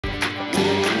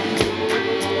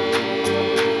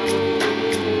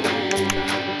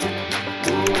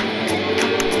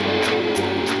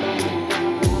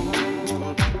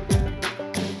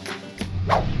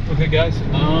guys,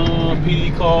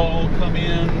 PD call, come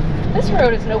in. This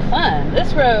road is no fun.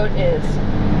 This road is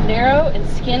narrow and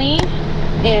skinny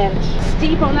and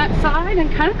steep on that side and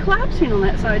kind of collapsing on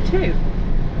that side too.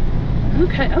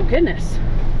 Okay, oh goodness.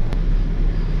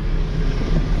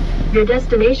 Your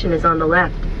destination is on the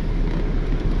left.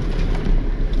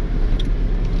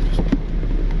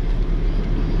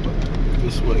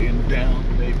 This way and down,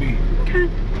 baby. Okay.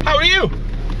 How are you?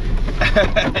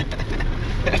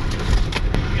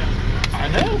 I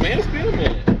know, man, it's been a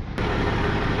minute.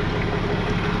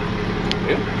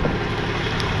 Yeah.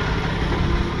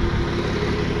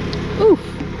 Oof.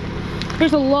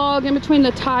 There's a log in between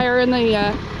the tire and the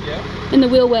and the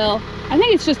wheel well. I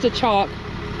think it's just a chalk.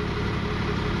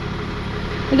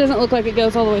 It doesn't look like it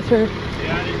goes all the way through.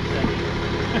 Yeah, I didn't check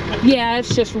it. Yeah,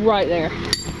 it's just right there.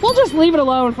 We'll just leave it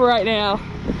alone for right now.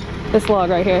 This log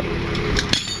right here.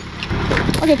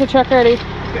 I'll get the truck ready.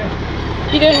 Okay.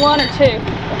 You doing 1 or 2? Okay. So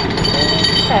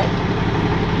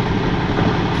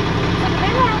did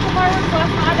they run off the fireworks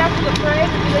last night after the parade,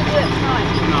 or did they do it tonight?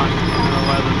 Tonight, at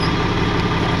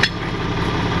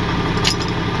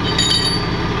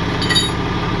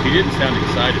 11. He didn't sound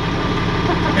excited.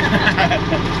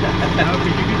 No,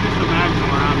 because you can just imagine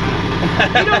where I'm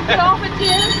at. You don't get off at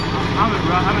 10? I'm at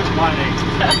White 8.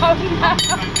 Oh, no. I'm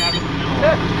smack dab in the middle.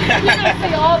 You're going to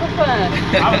see all the fun.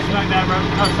 I was smack dab right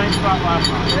at the same spot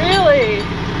last night. Really?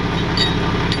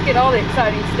 You get all the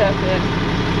exciting stuff in.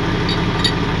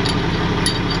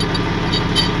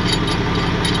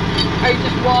 Are you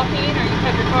just walking, or you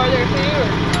have your car there too, or?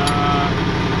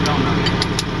 Don't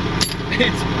know.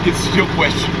 It's still a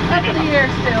question. Up in the air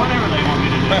still. Whatever they want me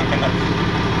to do.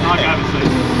 Like I would say.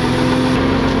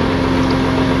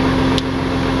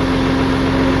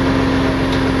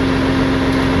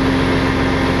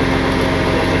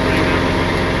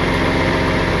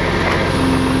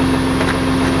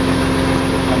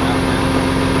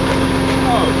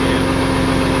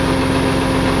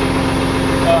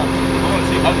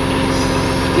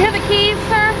 Do you have the keys,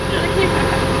 sir? Yeah. The keys?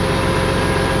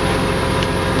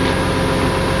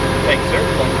 Thanks, sir.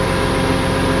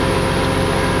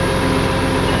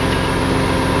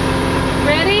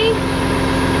 Ready?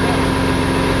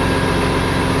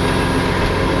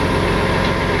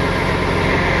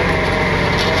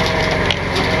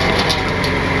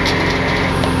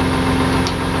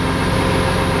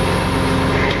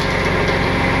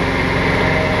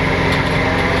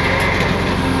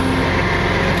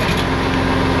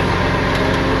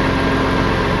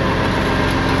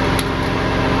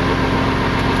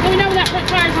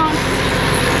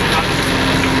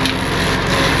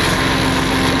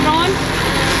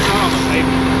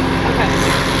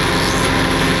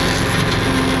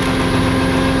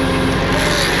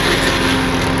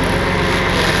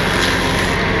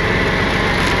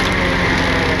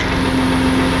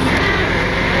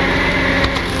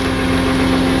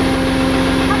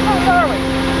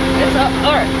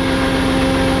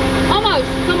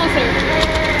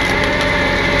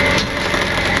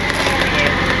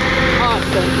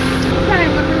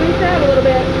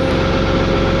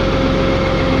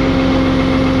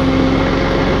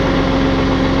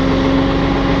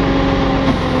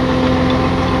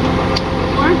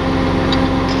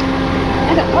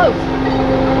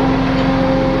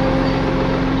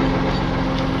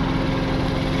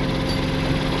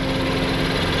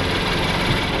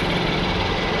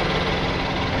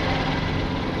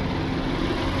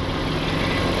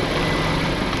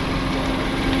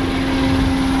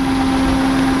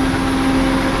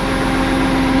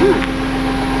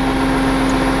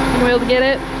 Get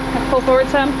it? Pull forward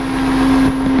some.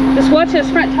 Just watch his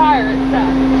front tire. It's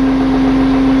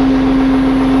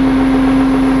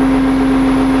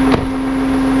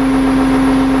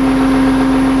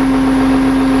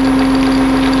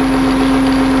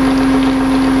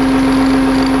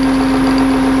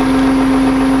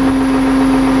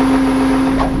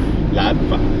Live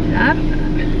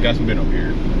 5. Guys, we've been up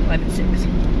here. 5 and 6.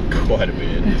 Quite a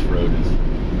bit. This road is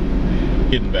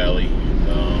Hidden Valley.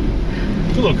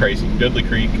 It's a little crazy. Dudley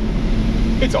Creek.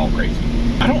 It's all crazy.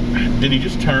 Did he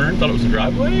just turn? Thought it was a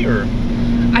driveway, or?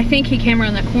 I think he came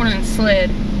around that corner and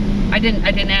slid. I didn't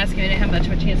ask him. I didn't have much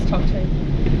of a chance to talk to him.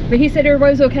 But he said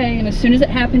everybody was okay, and as soon as it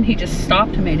happened, he just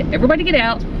stopped and made everybody get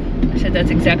out. I said,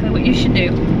 that's exactly what you should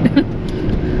do.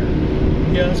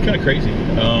 Yeah, it's kind of crazy.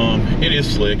 It is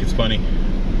slick. It's funny.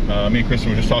 Me and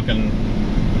Kristen were just talking.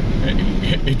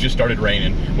 It just started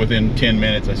raining. Within 10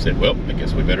 minutes, I said, well, I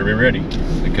guess we better be ready,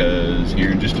 because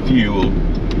here in just a few,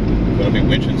 we're going to be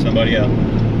winching somebody out.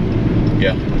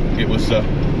 Yeah, it was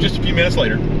just a few minutes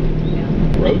later.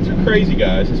 Roads are crazy,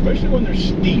 guys, especially when they're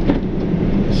steep.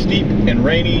 steep and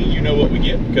rainy, you know what we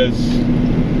get because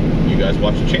you guys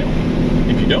watch the channel.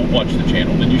 If you don't watch the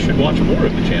channel, then you should watch more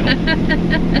of the channel.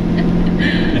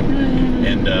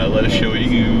 And let us show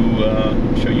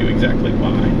you exactly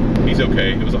why. He's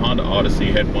okay. It was a Honda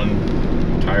Odyssey, had one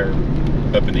tire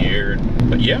up in the air.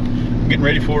 But yeah, getting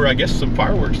ready for, I guess, some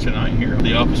fireworks tonight here.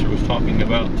 The officer was talking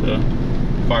about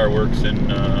fireworks,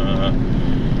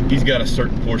 and he's got a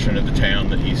certain portion of the town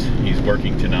that he's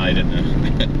working tonight, and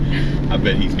I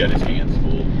bet he's got his hands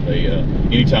full. They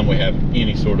anytime we have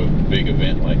any sort of big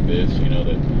event like this, you know,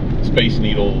 the Space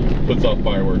Needle puts off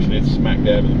fireworks and it's smack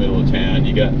dab in the middle of town.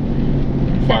 You got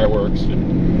fireworks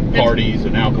and parties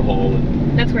and alcohol.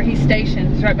 And that's where he's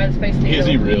stationed. He's right by the Space Needle. Is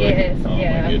he really? Yes. Oh,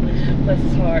 yeah. my goodness. Bless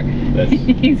his heart. That's...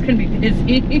 He's gonna be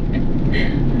busy.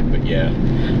 But yeah,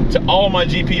 to all my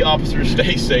GP officers,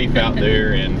 stay safe out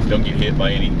there and don't get hit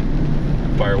by any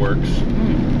fireworks.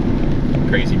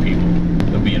 Crazy people.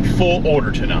 They'll be in full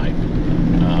order tonight.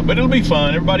 But it'll be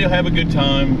fun. Everybody will have a good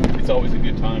time. It's always a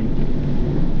good time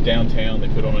downtown. They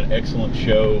put on an excellent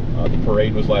show. The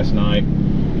parade was last night.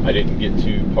 I didn't get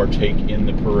to partake in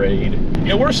the parade. You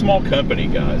know, we're a small company,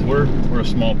 guys. We're a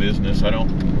small business. I don't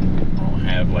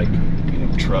have, like, you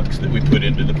know, trucks that we put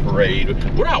into the parade.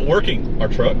 We're out working our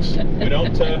trucks. We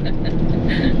don't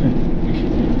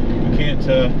we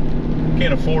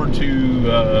can't afford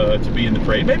to be in the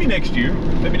parade. Maybe next year.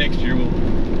 Maybe next year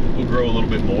we'll grow a little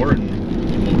bit more, and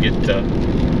we'll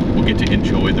get to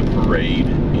enjoy the parade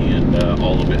and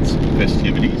all of its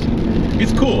festivities.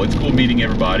 It's cool. It's cool meeting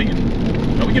everybody,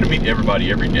 and we get to meet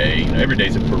everybody every day. You know, every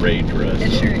day's a parade for us.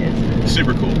 It sure is.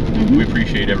 Super cool. We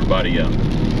appreciate everybody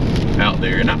out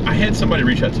there. And I had somebody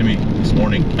reach out to me this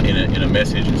morning in a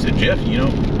message and said, Jeff, you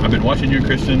know, I've been watching you and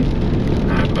Kristen.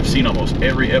 I've seen almost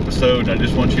every episode, and I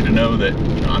just want you to know that,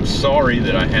 you know, I'm sorry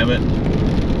that I haven't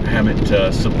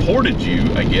supported you,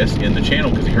 I guess, in the channel,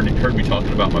 because he heard me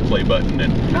talking about my play button,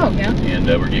 and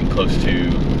we're getting close to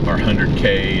our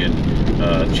 100K, and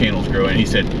the channel's growing.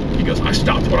 He goes, I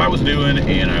stopped what I was doing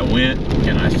and I went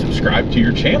and I subscribed to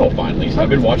your channel finally. So I've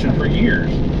been watching for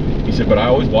years. He said, but I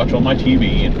always watch on my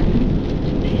TV, and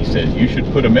he says you should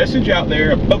put a message out there,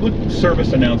 a public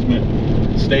service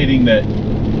announcement stating that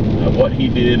what he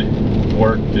did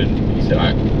worked. And he said,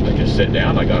 I just sat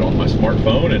down, I got on my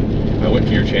smartphone, and I went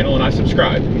to your channel and I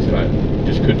subscribed. He said, I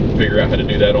just couldn't figure out how to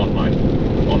do that on my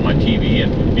TV.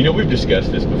 And you know, we've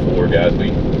discussed this before, guys.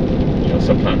 You know,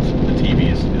 sometimes the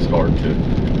TV is hard to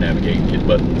navigate and hit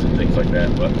buttons and things like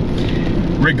that. But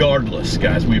regardless,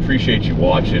 guys, we appreciate you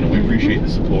watching, and we appreciate the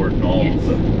support and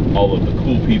all of the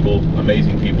cool people,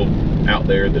 amazing people out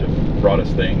there that have brought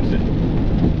us things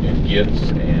and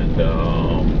gifts. And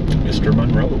Mr.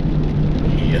 Monroe.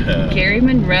 Gary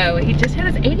Monroe. He just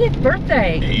had his 80th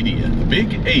birthday. 80th, the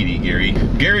big 80, Gary.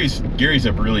 Gary's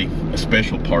a really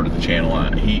special part of the channel.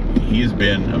 He has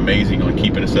been amazing on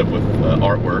keeping us up with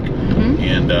artwork,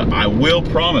 and I will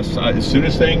promise, as soon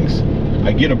as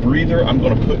I get a breather, I'm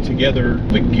going to put together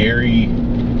the Gary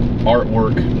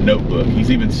artwork notebook.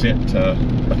 He's even sent a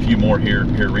few more here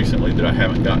recently that I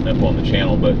haven't gotten up on the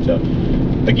channel. But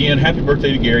again, happy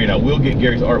birthday to Gary, and I will get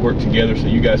Gary's artwork together so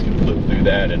you guys can flip through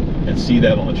that and see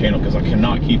that on the channel, because I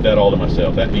cannot keep that all to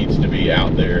myself. That needs to be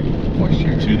out there for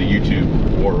sure to the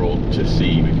YouTube world to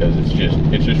see, because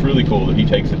it's just really cool that he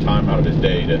takes the time out of his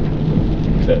day to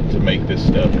make this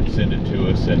stuff and send it to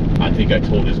us. And I think I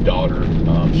told his daughter,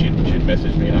 she'd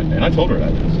messaged me, and I told her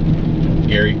that,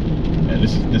 Gary, and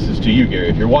this is to you, Gary,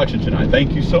 if you're watching tonight,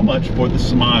 thank you so much for the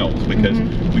smiles, because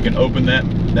we can open that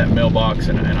mailbox,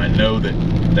 and I know that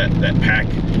pack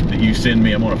that you send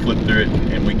me, I'm going to flip through it,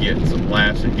 and we get some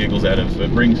laughs and giggles out of it. So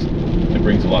it brings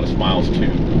a lot of smiles to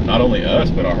not only us,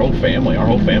 but our whole family. Our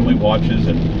whole family watches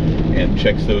and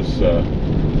checks those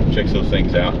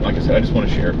things out. Like I said, I just want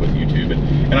to share it with YouTube,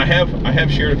 and I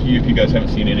have shared a few. If you guys haven't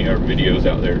seen any of our videos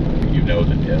out there, you know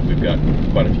that we've got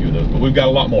quite a few of those, but we've got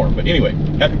a lot more. But anyway,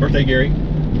 happy birthday, Gary.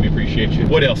 We appreciate you.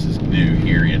 What else is new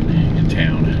here in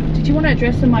town? Did you want to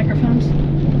address the microphones?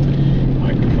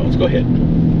 Microphones, go ahead.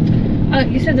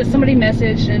 You said that somebody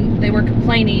messaged and they were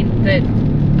complaining that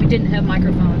we didn't have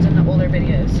microphones in the older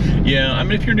videos. Yeah, I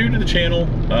mean, if you're new to the channel,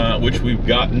 which we've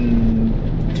gotten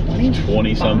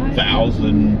 20-some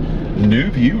thousand new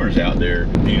viewers out there,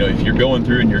 you know, if you're going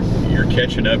through and you're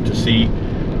catching up to see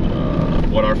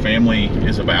what our family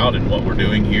is about and what we're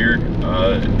doing here,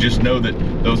 just know that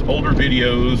those older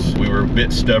videos, we were a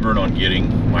bit stubborn on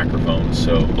getting microphones.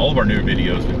 So all of our new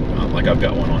videos, like I've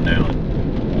got one on now,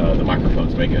 the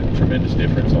microphones make a tremendous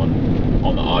difference on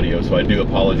the audio, so I do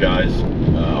apologize.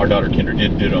 Our daughter Kendra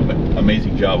did an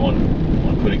amazing job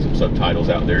on putting some subtitles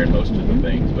out there in most of the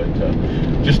things, but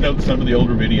just note that some of the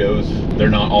older videos, they're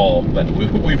not all, but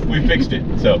we fixed it.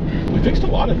 So we fixed a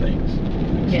lot of things.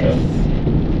 Yes.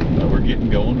 We're getting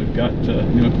going. We've got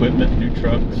new equipment, new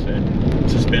trucks, and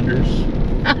suspenders.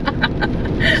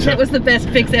 That was the best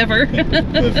fix ever.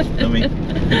 let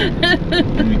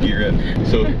me gear up.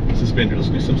 So suspender, let's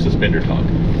do some suspender talk.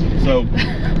 So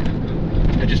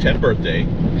I just had a birthday.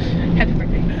 Happy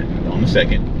birthday. On the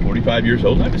 2nd, 45 years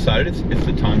old, and I've decided it's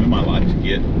the time in my life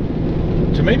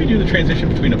to maybe do the transition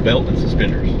between a belt and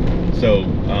suspenders. So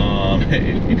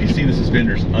if you see the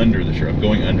suspenders under the shirt, I'm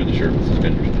going under the shirt with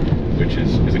suspenders, which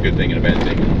is a good thing and a bad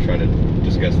thing. I'll try to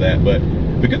discuss that. But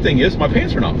the good thing is my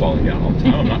pants are not falling down all the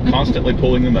time. I'm not constantly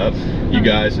pulling them up. You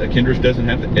guys, Kendrick doesn't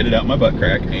have to edit out my butt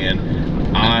crack, and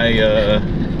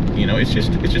you know, it's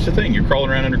just a thing. You're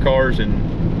crawling around under cars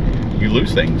and you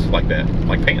lose things like that,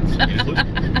 like pants. You just lose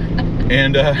them.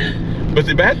 And but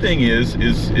the bad thing is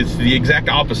it's the exact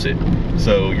opposite.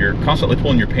 So you're constantly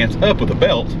pulling your pants up with a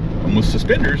belt, and with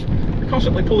suspenders, you're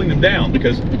constantly pulling them down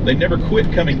because they never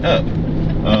quit coming up.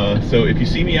 So if you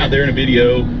see me out there in a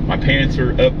video, my pants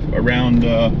are up around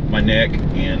my neck,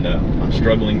 and I'm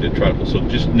struggling to try to pull. So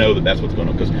just know that that's what's going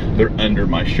on, because they're under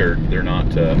my shirt. They're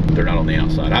not on the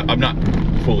outside. I'm not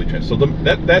fully trans. So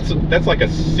that's like a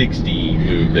 60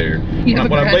 move there. When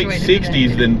I'm late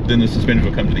 60s, then the suspenders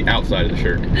will come to the outside of the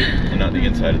shirt and not the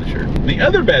inside of the shirt. The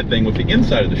other bad thing with the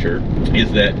inside of the shirt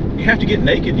is that you have to get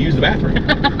naked to use the bathroom.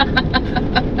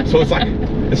 So it's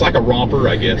like a romper,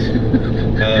 I guess.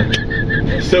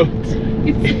 So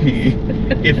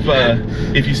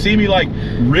if you see me like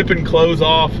ripping clothes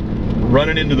off,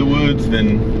 running into the woods,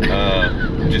 then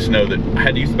just know that I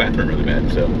had to use the bathroom really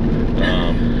bad. So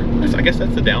I guess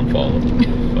that's the downfall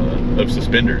of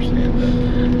suspenders.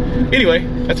 And anyway,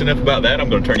 that's enough about that. I'm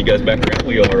going to turn you guys back around.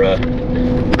 We are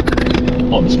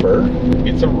on the spur.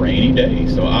 It's a rainy day,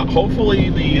 so hopefully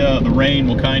the rain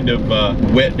will kind of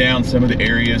wet down some of the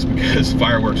areas, because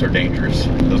fireworks are dangerous.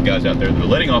 Those guys out there that are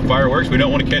letting off fireworks, we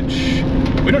don't want to catch.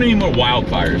 We don't need any more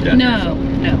wildfires down here. No,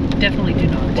 definitely do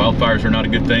not. Wildfires are not a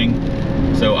good thing.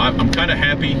 So I'm kind of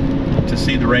happy to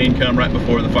see the rain come right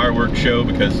before the fireworks show,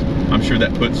 because I'm sure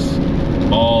that puts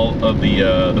all of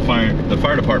the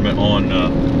fire department on a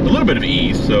little bit of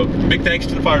ease. So big thanks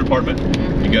to the fire department.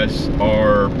 You guys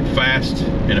are fast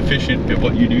and efficient at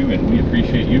what you do, and we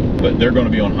appreciate you. But they're going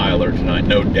to be on high alert tonight,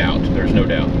 no doubt. There's no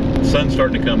doubt. The sun's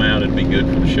starting to come out. It'll be good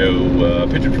for the show.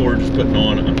 Pigeon Forge is putting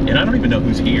on, and I don't even know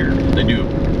who's here. They do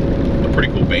a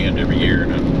pretty cool band every year,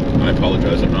 and I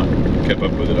apologize. I'm not kept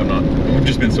up with it. We've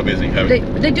just been so busy.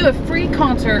 They do a free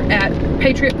concert at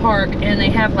Patriot Park, and they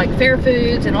have like fair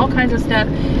foods and all kinds of stuff,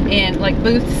 and like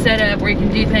booths set up where you can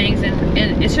do things, and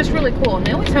it's just really cool. And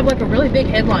they always have like a really big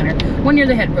headliner. One year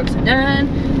they had Brooks and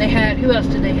Dunn. They had, who else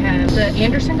did they have? The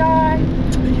Anderson guy.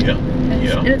 Yeah.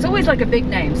 And it's always like a big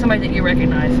name, somebody that you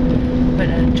recognize.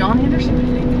 But John Anderson, I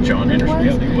think. John Anderson,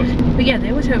 yeah, I think it was. But yeah, they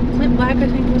always have Clint Black, I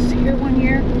think, was here one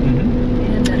year.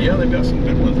 Yeah, they've got some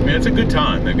good ones. I mean, it's a good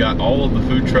time. They've got all of the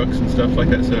food trucks and stuff like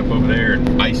that set up over there,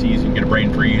 and ices. You can get a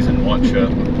brain freeze and watch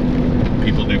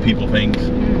people do people things.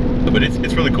 But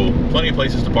it's really cool. Plenty of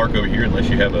places to park over here, unless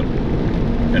you have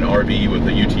an RV with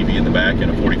a UTV in the back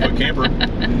and a 40-foot camper.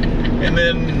 And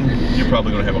then you're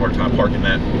probably going to have a hard time parking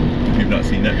that. If you've not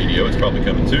seen that video, it's probably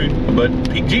coming soon. But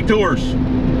Peak Jeep Tours,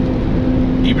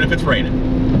 even if it's raining,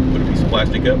 put a piece of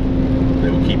plastic up.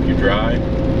 They will keep you dry,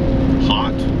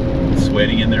 hot,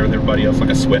 sweaty in there with everybody else, like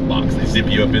a sweat box. They zip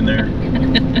you up in there.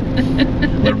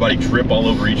 Let everybody trip all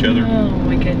over each other. Oh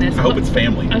my goodness. I hope it's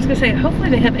family. I was gonna say, hopefully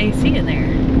they have AC in there.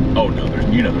 Oh no, there's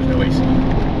no AC.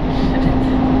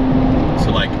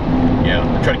 So like, yeah,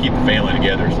 I try to keep the family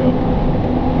together, so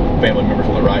family members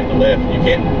on the right and the left. You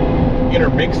can't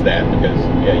intermix that, because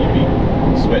yeah, you'd be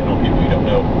sweating on people you don't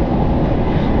know.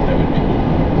 That would be cool.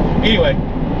 Anyway,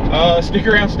 stick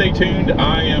around, stay tuned.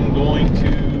 I am going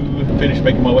to finish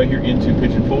making my way here into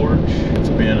Pigeon Forge. It's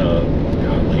been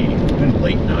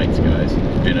late nights, guys.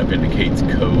 Been up into Kate's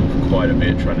Cove quite a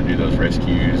bit trying to do those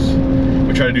rescues.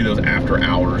 We try to do those after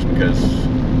hours, because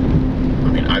I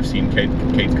mean, I've seen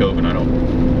Kate's Cove and I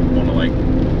don't want to like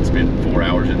spend 4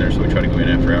 hours in there, so we try to go in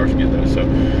after hours to get those. So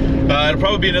it'll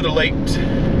probably be another late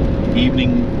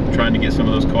evening trying to get some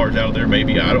of those cars out of there,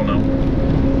 maybe, I don't know.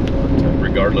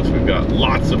 Regardless, we've got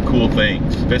lots of cool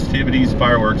things. Festivities,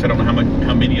 fireworks. I don't know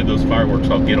how many of those fireworks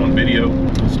I'll get on video.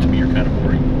 Those to me are kind of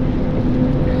boring.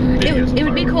 videos. It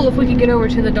would be cool if we could get over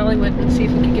to the Dollywood and see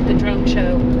if we could get the drone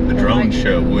show. The drone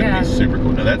show would be super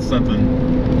cool. Now that's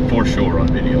something for sure on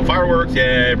video. Fireworks, yeah,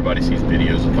 everybody sees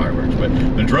videos of fireworks, but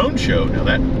the drone show, now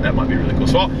that might be really cool.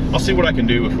 So I'll see what I can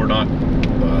do if we're not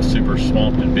super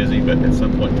swamped and busy, but at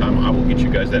some point in time I will get you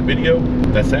guys that video.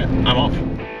 That's that. I'm off.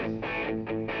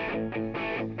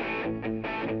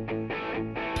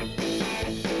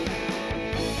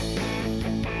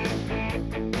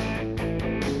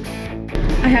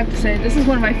 I have to say, this is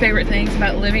one of my favorite things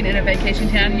about living in a vacation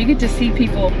town. You get to see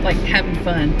people like having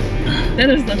fun. That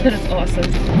is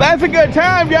awesome. That's a good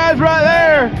time, guys, right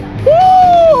there.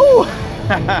 Woo!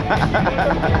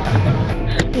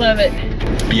 Love it.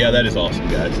 Yeah, that is awesome,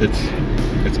 guys.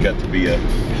 It's got to be a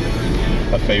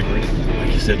favorite.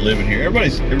 Like you said, living here,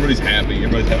 everybody's happy.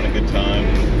 Everybody's having a good time,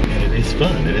 and it is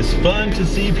fun. It is fun to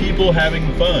see people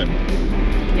having fun.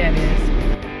 Yeah, it is.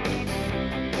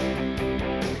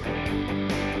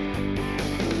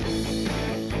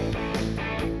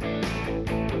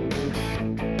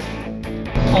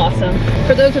 Awesome.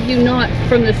 For those of you not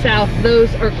from the south,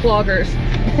 those are cloggers.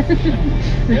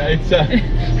 Yeah, it's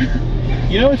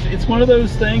you know, it's one of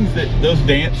those things that those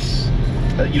dance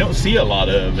you don't see a lot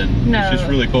of, and it's just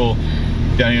really cool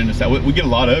down here in the south. We get a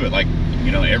lot of it, like,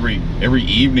 you know, every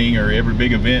evening or every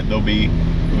big event there'll be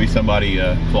somebody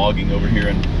clogging over here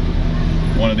in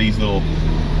one of these little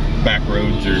back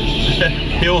roads or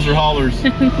hills or hollers.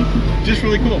 Just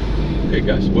really cool. Hey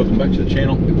guys, welcome back to the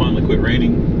channel. It finally quit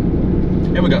raining.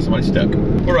 And we got somebody stuck.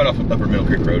 We're right off of Upper Middle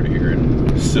Creek Road here in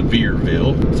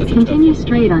Sevierville. Such a Continue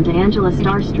straight onto Angela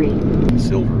Star Street.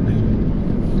 Silverville.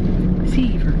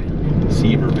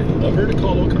 Sevierville. I've heard it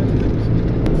called all kinds of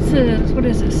things. This is, what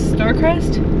is this,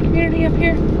 Starcrest community up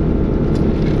here?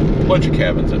 Bunch of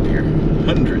cabins up here.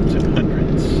 Hundreds and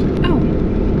hundreds. Oh,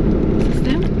 is this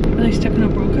them? Are they stuck in a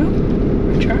Bronco?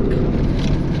 Or a truck? I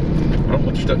don't know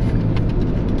what they're stuck.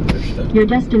 Your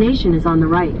destination is on the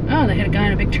right. Oh, they had a guy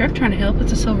in a big truck trying to help.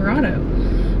 It's a Silverado.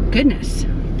 Goodness.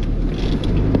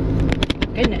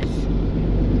 Goodness.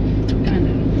 And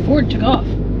the Ford took off.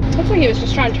 Looks like he was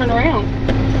just trying to turn around.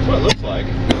 That's what it looks like.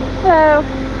 Hello.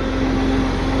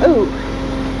 Ooh.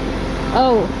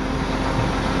 Oh.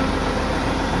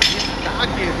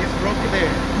 It's broken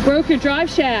there. Broke your drive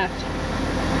shaft.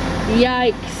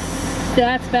 Yikes.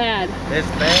 That's bad. That's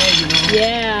bad, you know.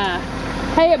 Yeah.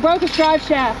 Hey, it broke his drive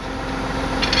shaft.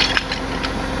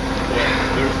 Yeah,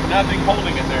 there's nothing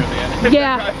holding it there then.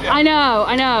 Yeah, I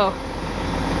know.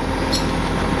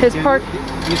 His park.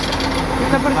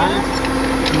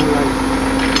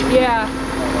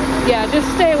 Yeah, just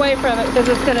stay away from it because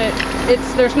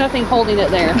there's nothing holding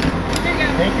it there.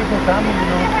 Thank you for coming, you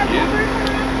know.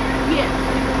 Yes.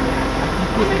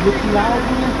 Looking out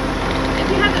here. If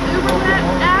you have the Uber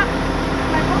app,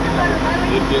 my phone is on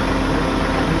the Legit.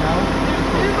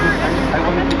 I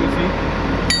wanted to see.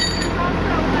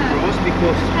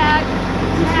 Because Tag.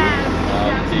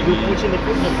 so you push in the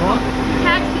front.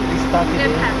 Taxi. It's stuck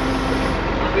in there.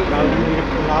 Now you need to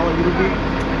pull out a little bit.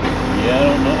 Yeah, I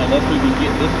don't know, unless we can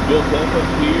get this built up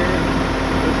here.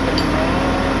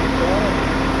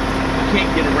 I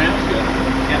can't get around yet.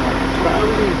 Can I?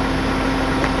 Probably.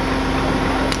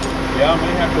 Yeah, I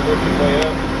may have to work my way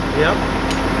up. Yep.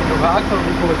 The rocks are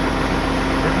because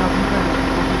there's nothing to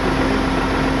do.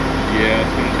 Yeah,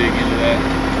 it's gonna dig into that.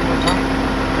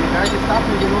 The guy just stopped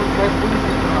me, you know, try pulling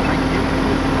it. I can't do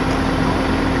it.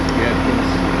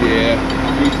 Yeah,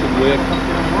 need some lift.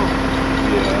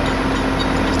 Yeah.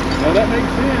 No, that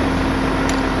makes sense.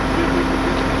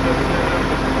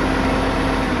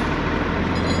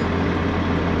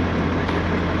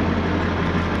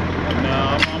 No,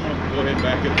 I'm gonna go ahead and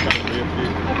back it and try to lift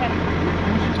it.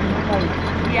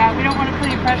 Okay. Yeah, we don't want to put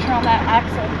any pressure on that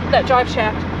axle, that drive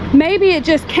shaft. Maybe it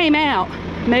just came out.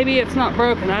 Maybe it's not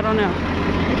broken. I don't know.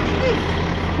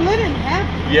 Split in half.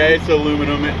 Yeah, it's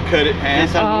aluminum. It cut it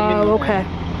half. Oh, okay.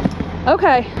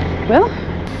 Okay. Well.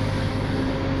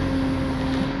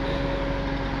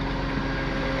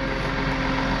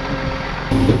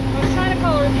 I was trying to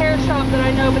call a repair shop that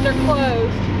I know, but they're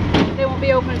closed. They won't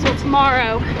be open until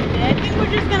tomorrow. Yeah, I think we're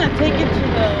just gonna take it to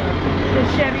the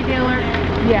Chevy dealer.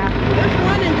 Yeah. There's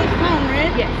one in this town,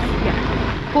 right? Yes. Yeah.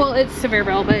 Well, it's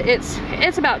Sevierville, but it's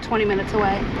about 20 minutes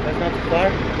away. That's not too far.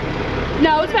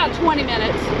 No, it's about 20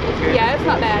 minutes. Okay. Yeah, it's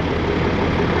not bad.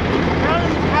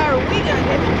 How are we gonna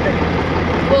get to it?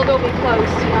 Well, they'll be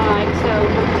closed tonight, so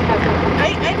we'll just have to.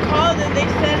 I called and they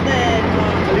said that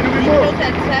little bit they more. close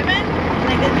at 7. And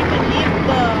I guess you can leave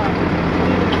the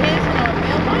kids in our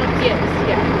mailbox. Yes,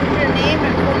 yeah. With your name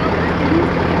and phone number.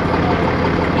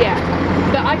 Yeah.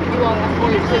 But I can do all that for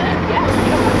you too. Yeah,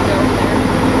 you don't have to go over there.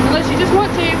 Unless you just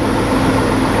want to.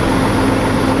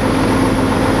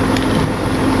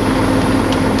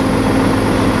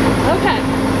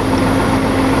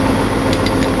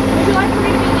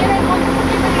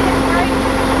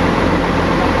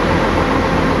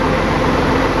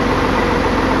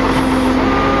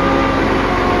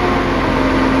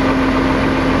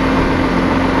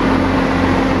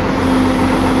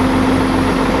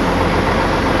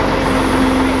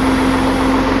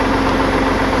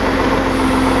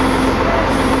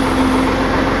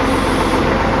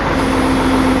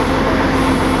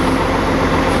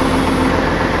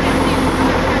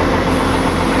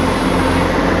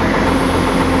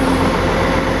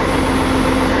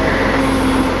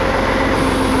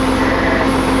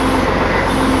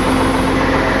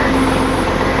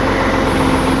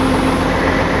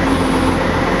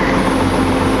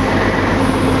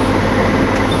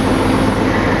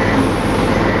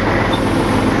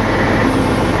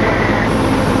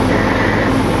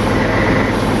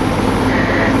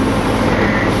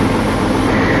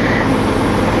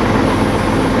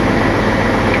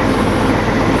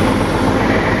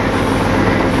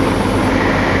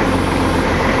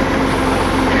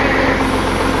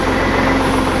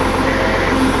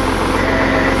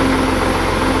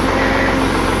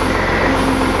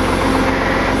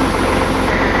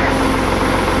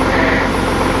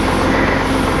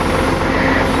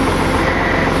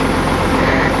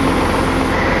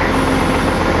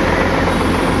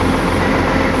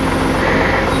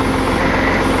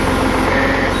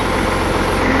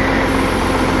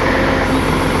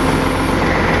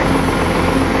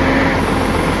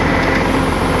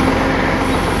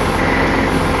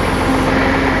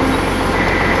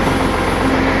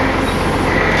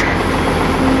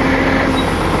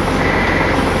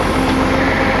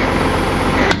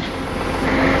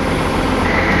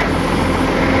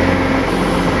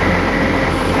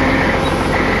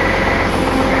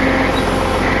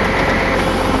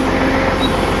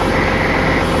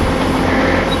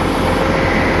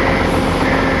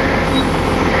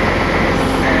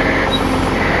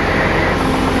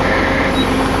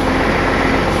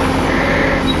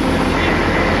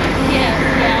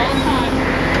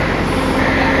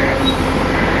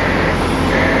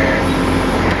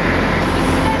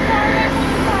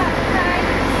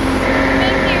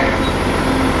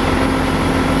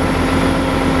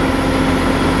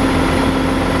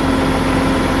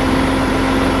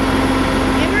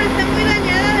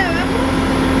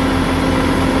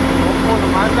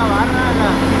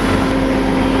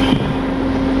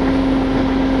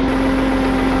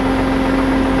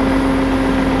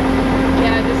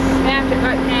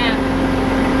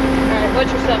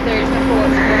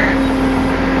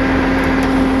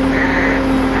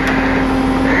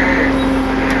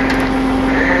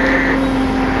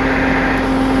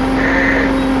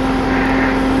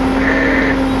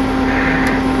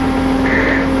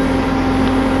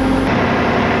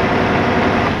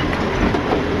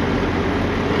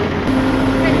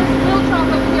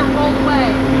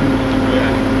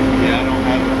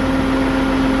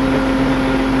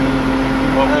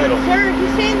 Sir,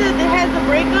 he's saying that it has the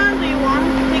brake on. Do you want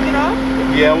him to take it off?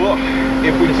 Yeah, well,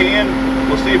 if we can,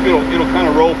 we'll see if it'll kind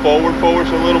of roll forward for us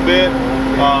a little bit.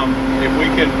 If we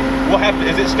can, we'll have to.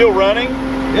 Is it still running?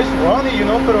 It's running, you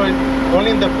know, but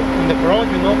only in the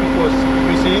front, you know, because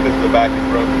you see the back is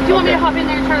broken. Do you want me to hop in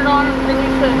there and turn it on and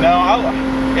release the? No,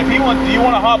 if he wants, do you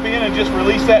want to hop in and just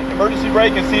release that emergency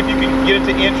brake and see if you can get it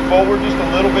to inch forward just a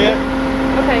little bit?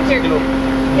 Okay, here.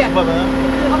 Yeah.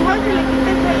 Ajá, si le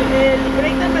quitas el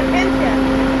brake de emergencia.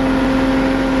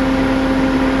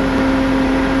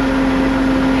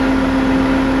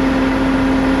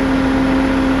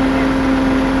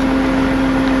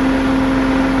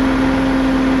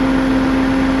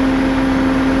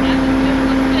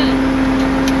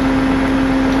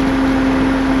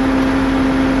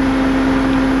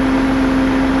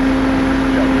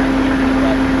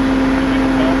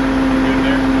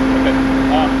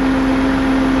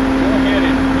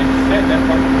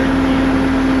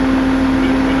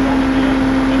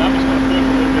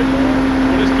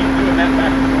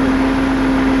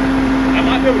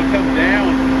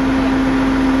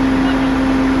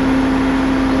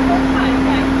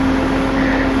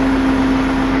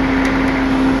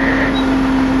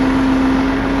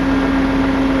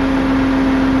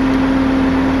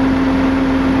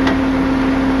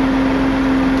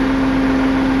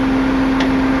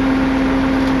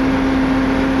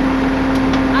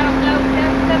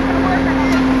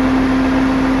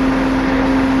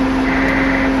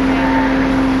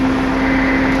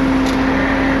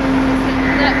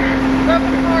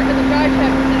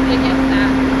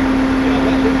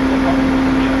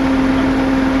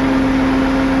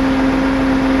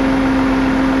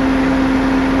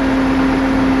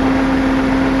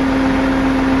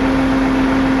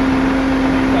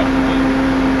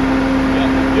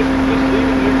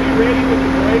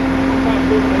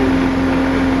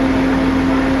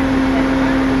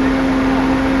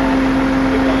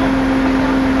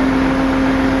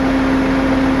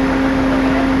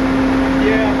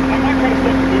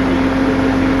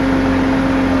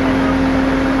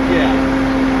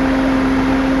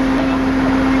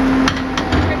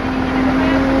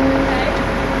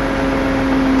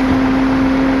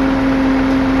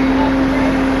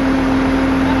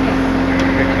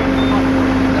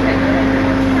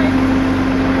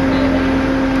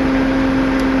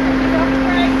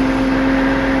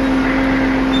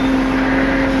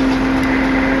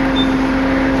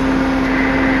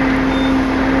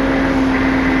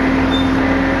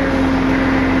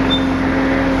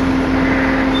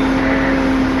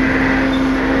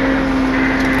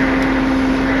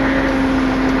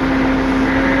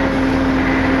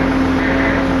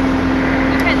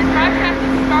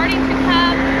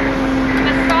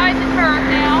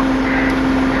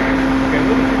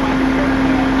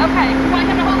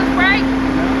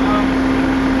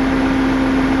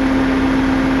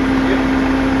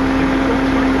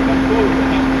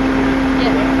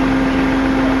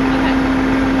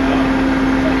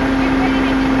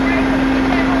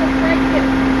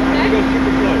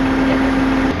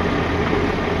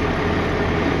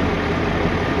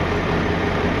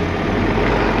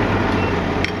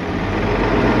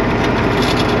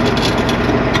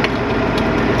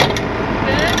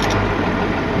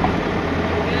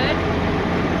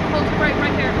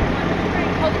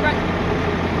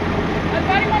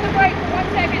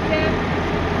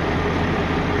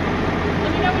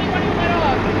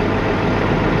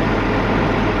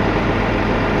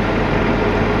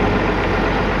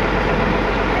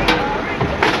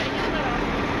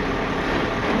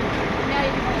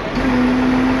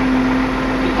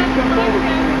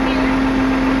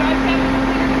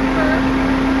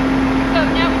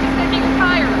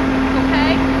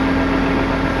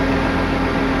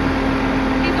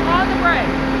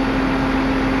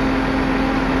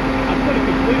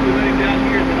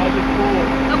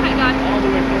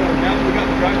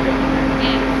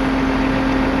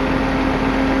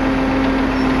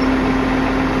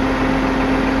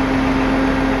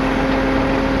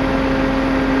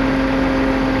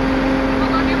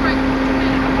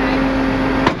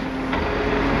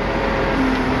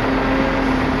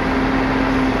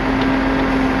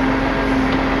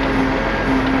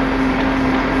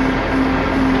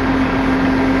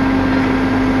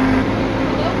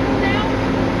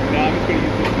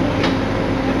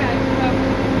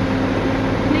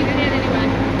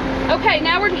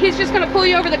 He's just going to pull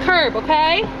you over the curb,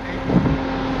 okay?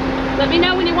 Let me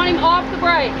know when you want him off the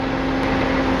brake.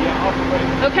 Yeah, off the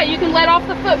brake. Okay, you can let off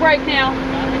the foot brake now.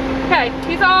 Okay,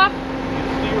 he's off.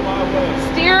 Steer my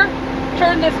way. Steer,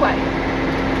 turn this way.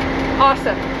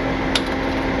 Awesome.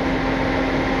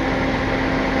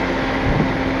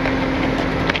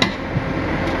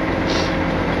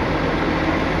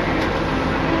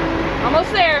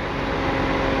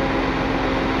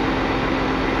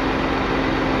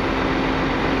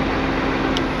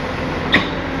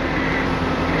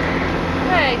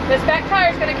 this back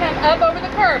tire is going to come up over the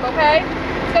curb, okay?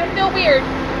 It's going to feel weird.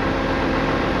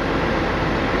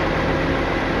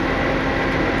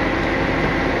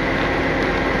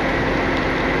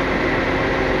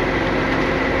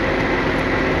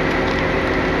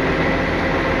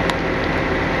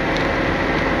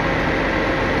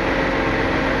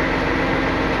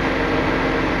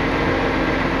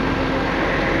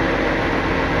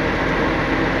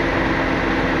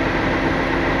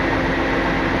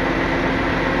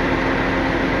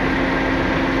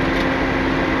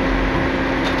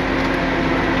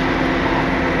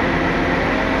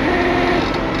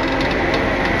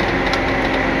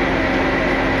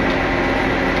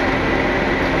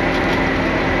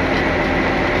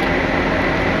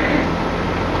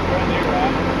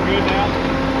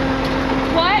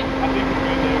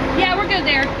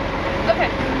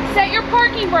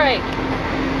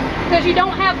 Because you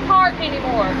don't have park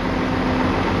anymore.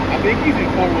 I think he's in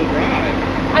four-wheel drive.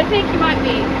 I think he might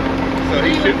be. So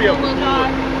he should be able to four-wheel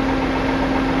drive.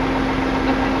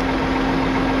 Okay.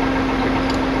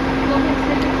 Go ahead and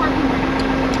set your parking brake.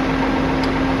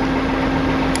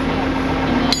 Yes. And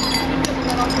then you should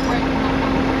let off the brake and not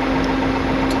go.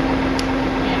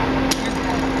 Yeah. You're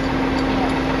good.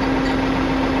 Yes.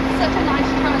 Such a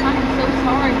nice truck. I am so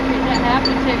sorry that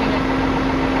happened to you.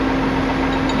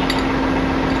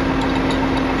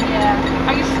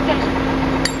 Are you staying?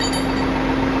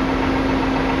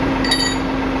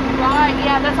 Right,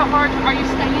 yeah, that's a hard, are you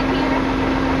staying here?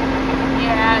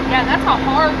 Yeah, that's a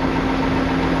hard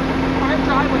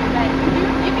driveway to make.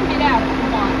 You can get out if you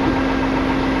want.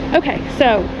 Okay,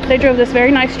 so they drove this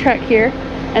very nice truck here,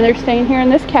 and they're staying here in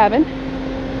this cabin.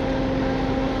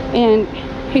 And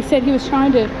he said he was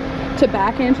trying to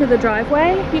back into the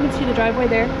driveway. You can see the driveway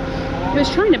there. He was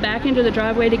trying to back into the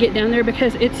driveway to get down there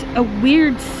because it's a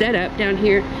weird setup down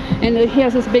here, and he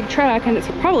has this big truck and it's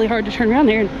probably hard to turn around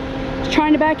there, and he's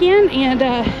trying to back in and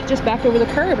just backed over the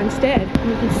curb instead. And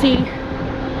you can see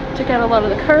took out a lot of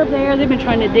the curb there. They've been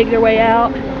trying to dig their way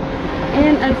out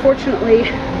and unfortunately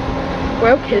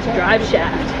broke his drive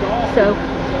shaft. So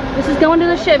this is going to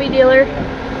the Chevy dealer.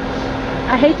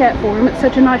 I hate that for him. It's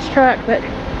such a nice truck, but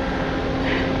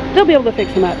they'll be able to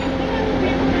fix him up.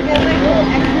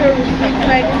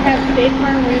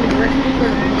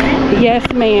 Yes,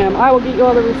 ma'am. I will get you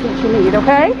all the receipts you need,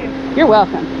 okay? You're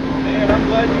welcome. Man, I'm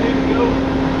glad you didn't go.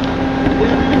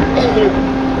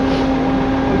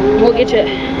 We'll get you. Yeah.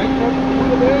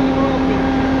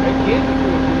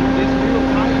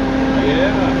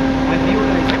 I feel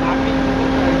like stopping.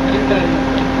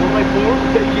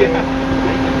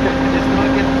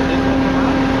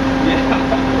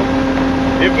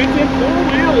 If it's in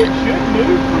four-wheel, it should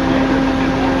move from there. If it's in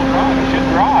four-wheel drive, it should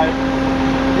drive.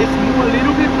 It's move a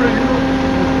little bit, but you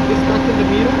know, it's stuck in the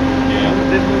middle. Yeah.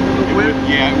 This one will go.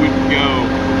 Yeah, it would go.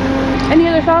 Any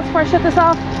other thoughts before I shut this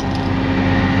off?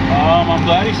 I'm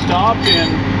glad he stopped,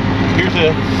 and here's a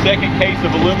second case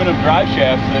of aluminum drive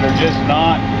shafts that are just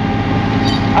not.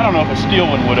 I don't know if a steel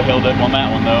one would have held up on that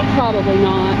one though. Probably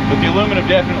not. But the aluminum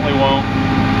definitely won't.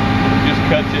 Just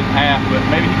cuts it in half, but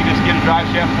maybe he can just get a drive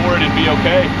shaft for it and be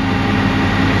okay.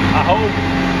 I hope.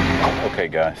 Okay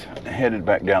guys, headed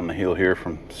back down the hill here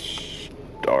from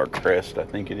Starcrest, I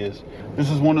think it is.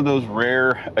 This is one of those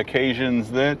rare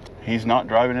occasions that he's not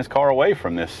driving his car away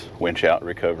from this winch out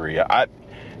recovery.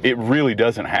 It really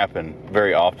doesn't happen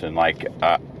very often. Like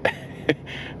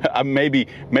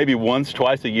maybe once,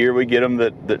 twice a year we get them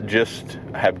that just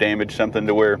have damaged something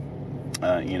to where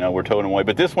you know, we're towing them away.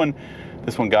 But this one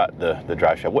got the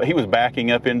drive shaft. He was backing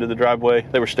up into the driveway.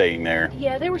 They were staying there.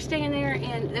 Yeah, they were staying there,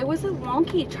 and there was a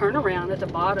wonky turnaround at the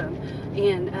bottom,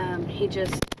 and he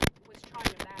just was trying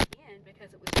to back in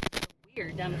because it was just so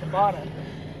weird down at the bottom.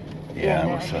 Yeah,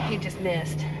 and, he just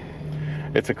missed.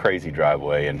 It's a crazy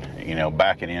driveway, and you know,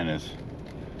 backing in is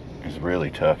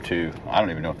really tough too. I don't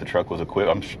even know if the truck was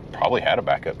equipped. Probably had a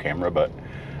backup camera, but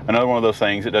another one of those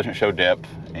things that doesn't show depth,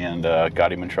 and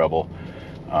got him in trouble.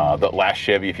 The last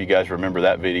Chevy, if you guys remember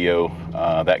that video,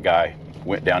 that guy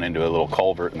went down into a little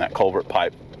culvert, and that culvert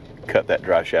pipe cut that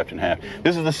drive shaft in half.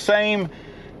 This is the same,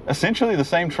 essentially the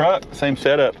same truck, same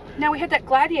setup. Now we had that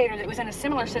Gladiator that was in a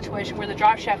similar situation where the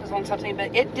drive shaft was on something,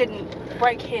 but it didn't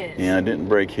break his. Yeah, it didn't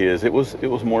break his. It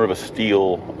was more of a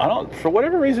steel. For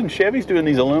whatever reason, Chevy's doing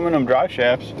these aluminum drive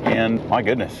shafts, and my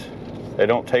goodness, they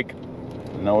don't take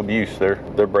no abuse. They're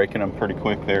breaking them pretty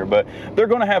quick there, but they're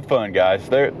going to have fun, guys.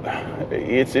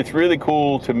 It's really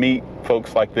cool to meet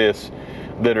folks like this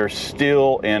that are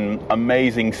still in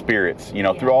amazing spirits. You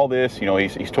know, through all this, you know,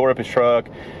 he's tore up his truck,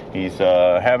 he's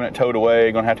having it towed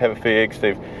away, going to have it fixed.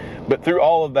 But through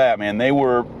all of that, man, they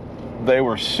were They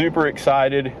were super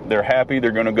excited. They're happy.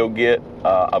 They're going to go get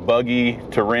a buggy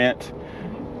to rent,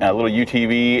 a little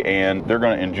UTV, and they're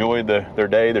going to enjoy their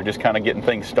day. They're just kind of getting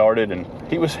things started, and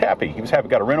he was happy. He was happy.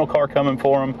 Got a rental car coming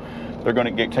for him. They're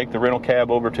going to take the rental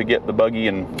cab over to get the buggy,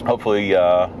 and hopefully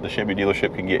the Chevy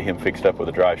dealership can get him fixed up with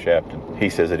a drive shaft. And he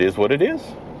says it is what it is,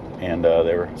 and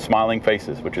they were smiling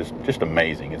faces, which is just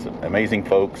amazing. It's amazing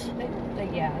folks.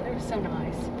 Yeah, they were so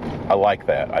nice. I like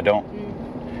that. I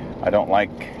don't like,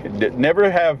 never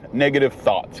have negative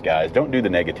thoughts, guys. Don't do the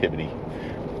negativity.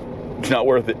 It's not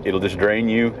worth it. It'll just drain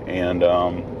you, and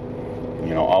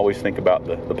you know, always think about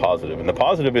the positive. And the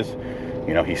positive is,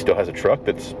 you know, he still has a truck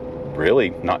that's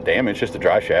really not damaged, just a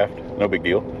drive shaft, no big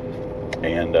deal.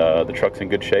 And the truck's in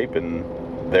good shape, and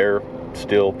they're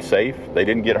still safe. They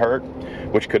didn't get hurt,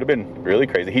 which could have been really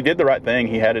crazy. He did the right thing.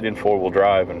 He had it in 4-wheel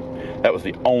drive, and that was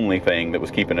the only thing that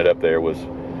was keeping it up there, was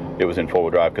it was in 4-wheel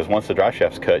drive, because once the drive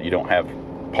shaft's cut, you don't have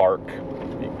park,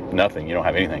 nothing, you don't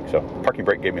have anything. So parking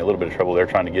brake gave me a little bit of trouble there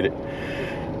trying to get it.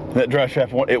 That drive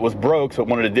shaft, it was broke, so it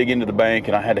wanted to dig into the bank,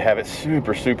 and I had to have it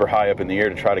super, super high up in the air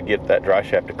to try to get that drive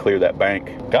shaft to clear that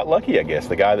bank. Got lucky, I guess.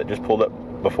 The guy that just pulled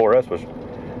up before us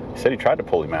said he tried to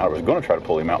pull him out, or was going to try to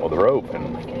pull him out with a rope,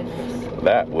 and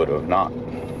that would have not,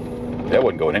 that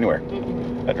wasn't going anywhere.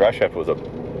 That drive shaft was a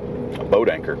boat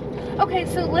anchor. Okay,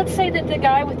 so let's say that the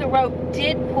guy with the rope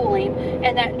did pull him,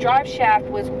 and that drive shaft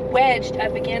was wedged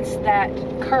up against that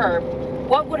curb.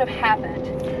 What would have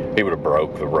happened? He would have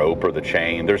broke the rope or the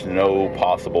chain. There's no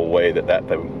possible way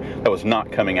that was not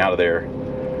coming out of there,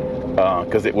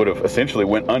 because it would have essentially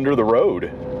went under the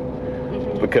road,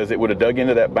 because it would have dug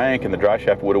into that bank, and the drive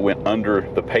shaft would have went under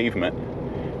the pavement,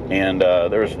 and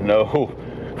there's no,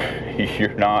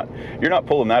 you're not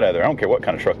pulling that out of there. I don't care what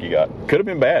kind of truck you got. Could have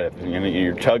been bad if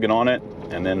you're tugging on it,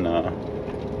 and then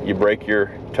you break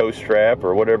your tow strap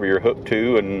or whatever you're hooked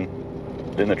to, and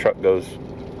then the truck goes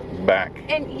back.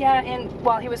 And yeah, and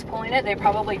while he was pulling it, they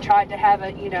probably tried to have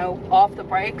it, you know, off the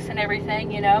brakes and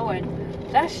everything, you know,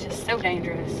 and that's just so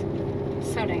dangerous.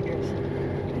 So dangerous.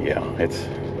 Yeah,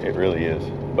 it really is.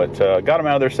 But got him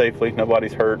out of there safely.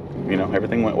 Nobody's hurt. You know,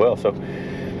 everything went well. So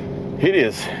it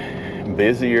is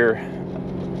busier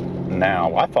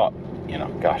now. I thought, you know,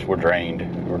 gosh, we're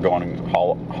drained. We're going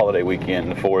holiday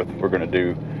weekend, the 4th. We're going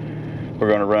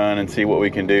to run and see what we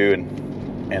can do, and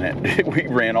we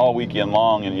ran all weekend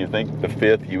long, and you think the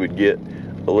 5th you would get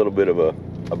a little bit of a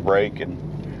break and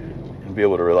be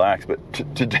able to relax, but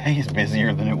today is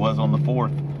busier than it was on the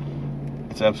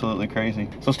 4th. It's absolutely crazy.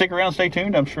 So stick around, stay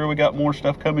tuned. I'm sure we got more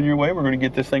stuff coming your way. We're going to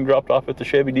get this thing dropped off at the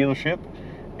Chevy dealership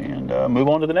and move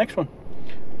on to the next one.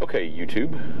 Okay,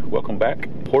 YouTube, welcome back.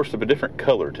 Horse of a different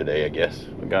color today, I guess.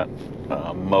 We got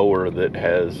a mower that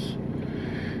has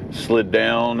slid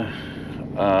down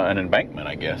an embankment,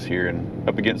 I guess, here and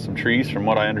up against some trees, from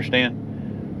what I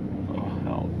understand. Oh,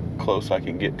 how close I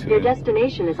can get to Your it.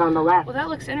 destination is on the left. Well, that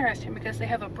looks interesting, because they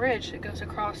have a bridge that goes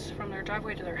across from their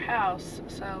driveway to their house,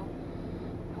 so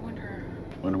I wonder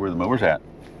Wonder where the mower's at.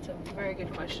 it's a very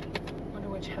good question. Wonder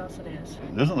which house it is.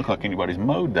 It doesn't look like anybody's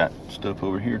mowed that stuff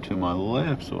over here to my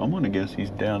left, so I'm gonna guess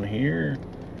he's down here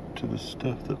to the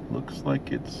stuff that looks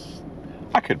like it's,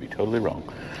 I could be totally wrong.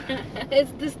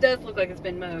 This does look like it's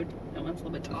been mowed. That one's a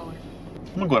little bit taller.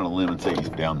 I'm gonna go on a limb and say he's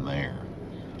down there.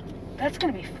 That's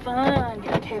gonna be fun,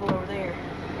 get a cable over there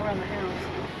around the house.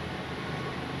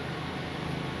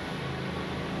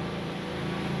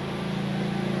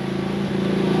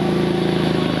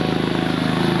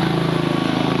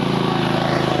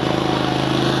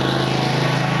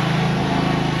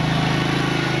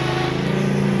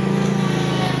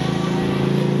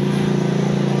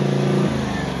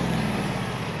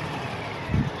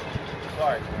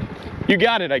 You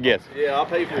got it, I guess. Yeah, I'll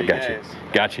pay for your Got you. gas.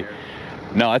 Got you.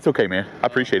 No, that's okay, man. I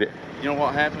appreciate it. You know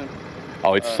what happened?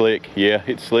 Oh, it's slick. Yeah,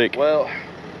 it's slick. Well,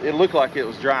 it looked like it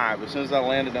was dry, but as soon as I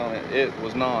landed on it, it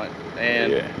was not.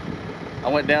 And yeah. I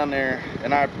went down there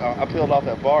and I peeled off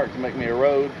that bark to make me a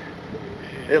road.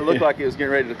 It looked like it was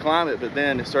getting ready to climb it, but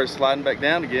then it started sliding back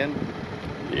down again.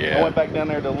 Yeah. I went back down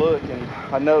there to look, and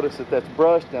I noticed that that's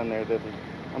brush down there.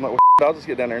 I'm like, well, I'll just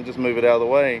get down there and just move it out of the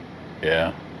way.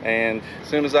 Yeah. And as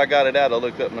soon as I got it out, I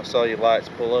looked up and I saw your lights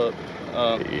pull up.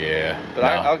 Yeah. But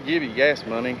I'll give you gas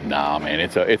money. Nah, man,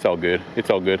 it's all good. It's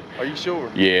all good. Are you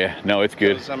sure? Yeah, no, it's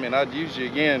good. I mean, I'd use you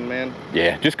again, man.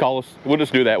 Yeah, just call us. We'll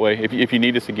just do it that way. If you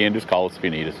need us again, just call us if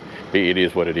you need us. It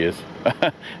is what it is.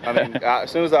 I mean, as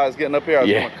soon as I was getting up here, I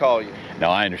was going to call you. No,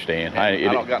 I understand. I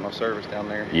don't got no service down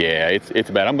there. Yeah,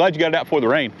 it's bad. I'm glad you got it out before the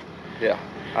rain. Yeah,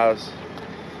 Have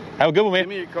a good one, man. Give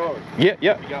me your card. Yeah.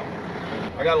 You got one.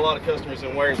 I got a lot of customers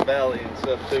in Wares Valley and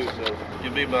stuff too, so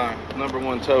you'll be my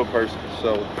 #1 tow person.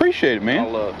 So appreciate it, man.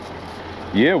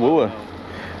 Yeah, we'll.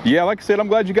 Yeah, like I said, I'm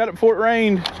glad you got it before it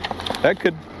rained. That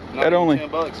could. Not That only.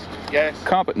 $10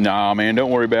 gas. Nah, man, don't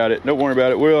worry about it. Don't worry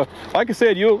about it. We'll. Like I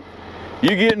said, you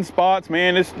get in spots,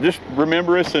 man. Just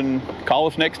remember us and call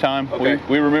us next time. Okay.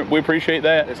 We appreciate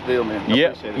that. That's the deal, man. I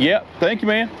appreciate it. Yeah. Thank you,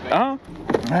 man. All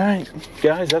right,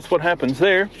 guys, that's what happens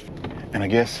there. And I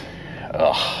guess,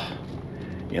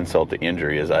 insult to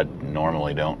injury is I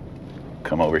normally don't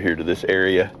come over here to this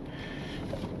area.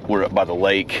 We're up by the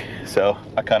lake, so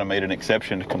I kind of made an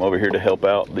exception to come over here to help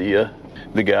out the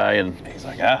guy, and he's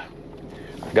like, I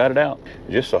got it out.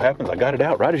 It just so happens I got it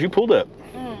out right as you pulled up.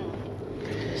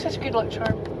 Such a good luck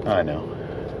charm. I know.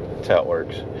 That's how it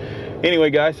works. Anyway,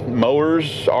 guys,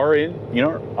 mowers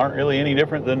aren't really any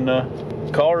different than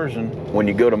cars, and when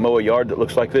you go to mow a yard that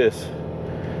looks like this,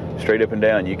 straight up and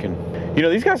down, you can,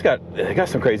 these guys got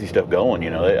some crazy stuff going.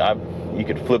 You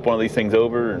could flip one of these things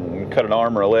over and cut an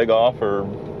arm or a leg off, or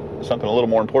something a little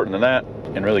more important than that,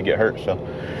 and really get hurt. So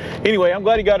anyway, I'm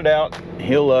glad he got it out.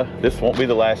 This won't be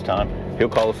the last time. He'll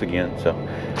call us again. So,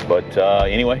 but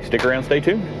anyway, stick around, stay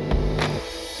tuned.